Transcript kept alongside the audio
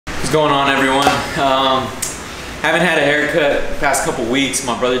What's going on, everyone? Haven't had a haircut the past couple weeks.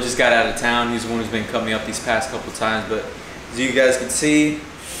 My brother just got out of town. He's the one who's been cutting me up these past couple times, but as you guys can see,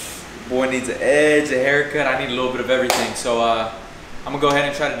 boy needs an edge, a haircut. I need a little bit of everything. So I'm gonna go ahead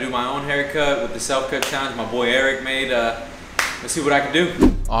and try to do my own haircut with the self-cut challenge my boy Eric made. Let's see what I can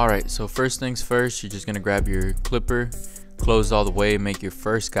do. All right, so first things first, you're just gonna grab your clipper, close all the way, make your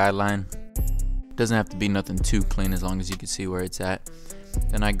first guideline. Doesn't have to be nothing too clean as long as you can see where it's at.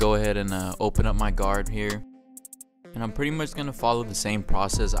 Then I go ahead and open up my guard here, and I'm pretty much gonna follow the same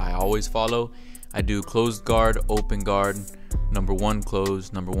process I always follow. I do closed guard, open guard, number one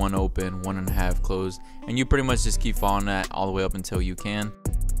closed, number one open, 1.5 closed, and you pretty much just keep following that all the way up until you can.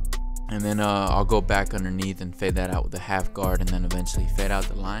 And then I'll go back underneath and fade that out with a half guard, and then eventually fade out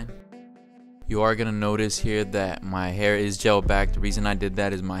the line. You are gonna notice here that my hair is gel back. The reason I did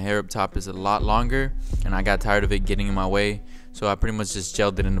that is my hair up top is a lot longer, and I got tired of it getting in my way. So I pretty much just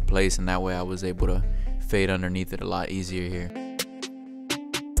gelled it into place, and that way I was able to fade underneath it a lot easier here.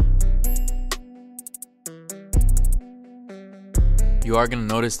 You are gonna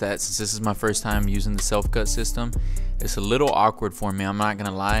notice that since this is my first time using the self-cut system, it's a little awkward for me, I'm not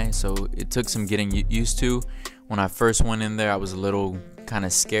gonna lie. So it took some getting used to. When I first went in there, I was a little kind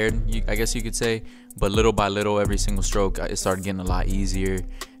of scared, I guess you could say, but little by little, every single stroke, it started getting a lot easier,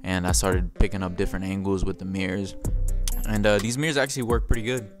 and I started picking up different angles with the mirrors. And these mirrors actually work pretty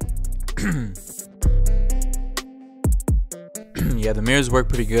good. Yeah, the mirrors work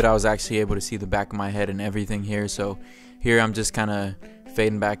pretty good. I was actually able to see the back of my head and everything here. So here I'm just kind of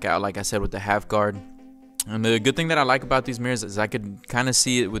fading back out, like I said, with the half guard. And the good thing that I like about these mirrors is I could kind of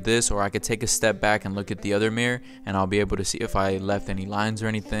see it with this, or I could take a step back and look at the other mirror, and I'll be able to see if I left any lines or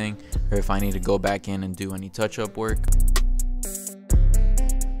anything, or if I need to go back in and do any touch-up work.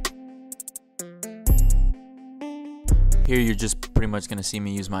 Here you're just pretty much gonna see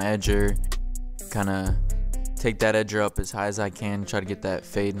me use my edger, kind of take that edger up as high as I can, try to get that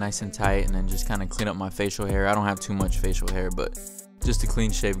fade nice and tight, and then just kind of clean up my facial hair. I don't have too much facial hair, but just a clean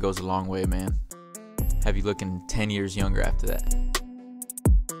shave goes a long way, man. Have you looking 10 years younger after that.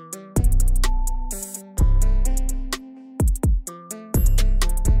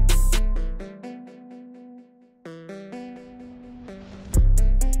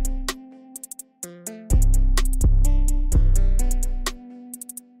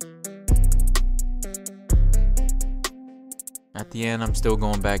 At the end, I'm still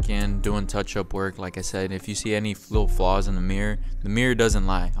going back in, doing touch-up work. Like I said, if you see any little flaws in the mirror doesn't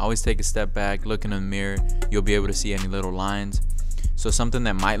lie. Always take a step back, look in the mirror, you'll be able to see any little lines. So something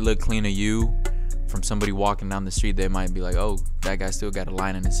that might look clean to you, from somebody walking down the street, they might be like, oh, that guy still got a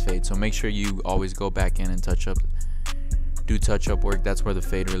line in his fade. So make sure you always go back in and do touch-up work. That's where the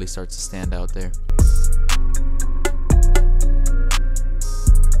fade really starts to stand out there.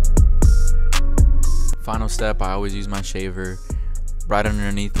 Final step, I always use my shaver right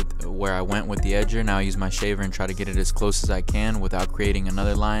underneath where I went with the edger. Now I use my shaver and try to get it as close as I can without creating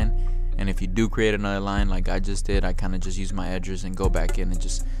another line. And if you do create another line like I just did, I kind of just use my edgers and go back in and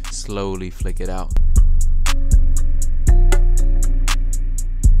just slowly flick it out.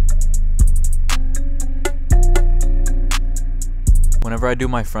 Whenever I do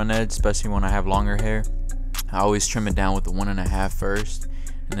my front edge, especially when I have longer hair, I always trim it down with the 1.5 first,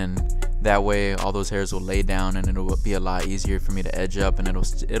 and then that way all those hairs will lay down, and it'll be a lot easier for me to edge up, and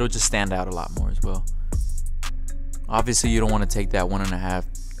it'll just stand out a lot more as well. Obviously you don't want to take that 1.5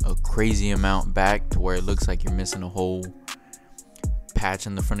 a crazy amount back to where it looks like you're missing a whole patch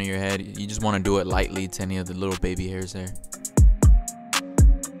in the front of your head. You just want to do it lightly to any of the little baby hairs there.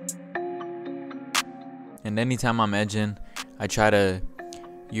 And anytime I'm edging, I try to,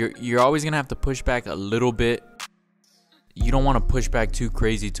 you're always gonna have to push back a little bit. You don't want to push back too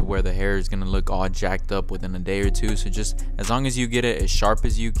crazy to where the hair is going to look all jacked up within a day or two. So just as long as you get it as sharp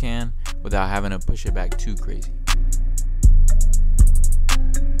as you can without having to push it back too crazy.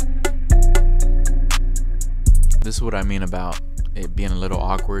 This is what I mean about it being a little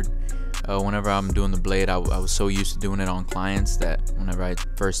awkward. Whenever I'm doing the blade, I was so used to doing it on clients that whenever I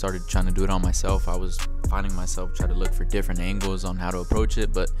first started trying to do it on myself, I was finding myself trying to look for different angles on how to approach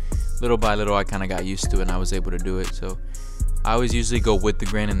it. But little by little, I kind of got used to it, and I was able to do it. So I always usually go with the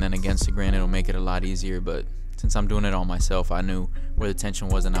grain, and then against the grain, it'll make it a lot easier. But since I'm doing it on myself, I knew where the tension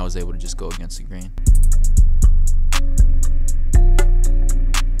was, and I was able to just go against the grain.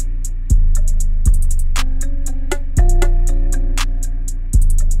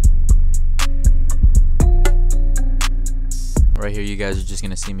 Right here, you guys are just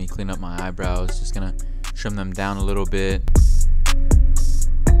gonna see me clean up my eyebrows. Just gonna trim them down a little bit.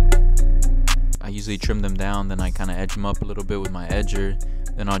 I usually trim them down, then I kind of edge them up a little bit with my edger.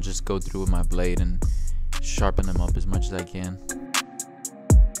 Then I'll just go through with my blade and sharpen them up as much as I can.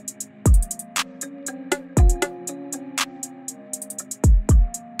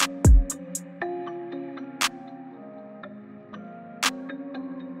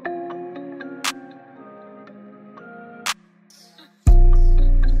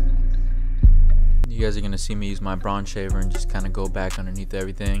 You guys are gonna see me use my bronze shaver and just kind of go back underneath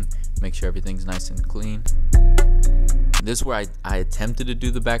everything, make sure everything's nice and clean. This is where I attempted to do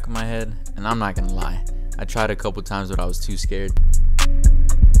the back of my head, and I'm not gonna lie, I tried a couple times but I was too scared.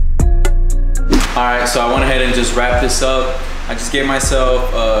 Alright, so I went ahead and just wrapped this up. I just gave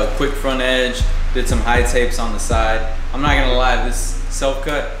myself a quick front edge, did some high tapes on the side. I'm not gonna lie, this self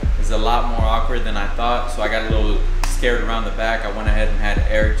cut is a lot more awkward than I thought, so I got a little scared around the back. I went ahead and had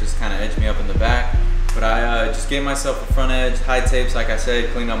Eric just kind of edge me up in the back. But I just gave myself a front edge, high tapes, like I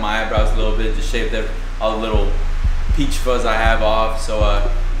said, cleaned up my eyebrows a little bit, just shaved all the little peach fuzz I have off. So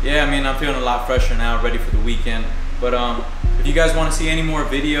yeah, I mean, I'm feeling a lot fresher now, ready for the weekend. But if you guys want to see any more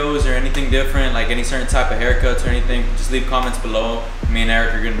videos or anything different, like any certain type of haircuts or anything, just leave comments below. Me and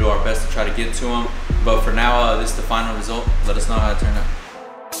Eric are gonna do our best to try to get to them. But for now, this is the final result. Let us know how it turned out.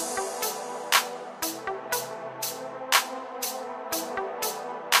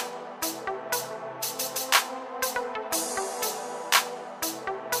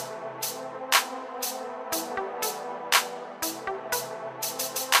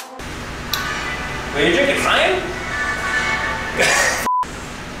 Wait, you're drinking mine?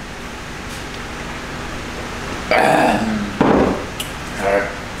 Ah.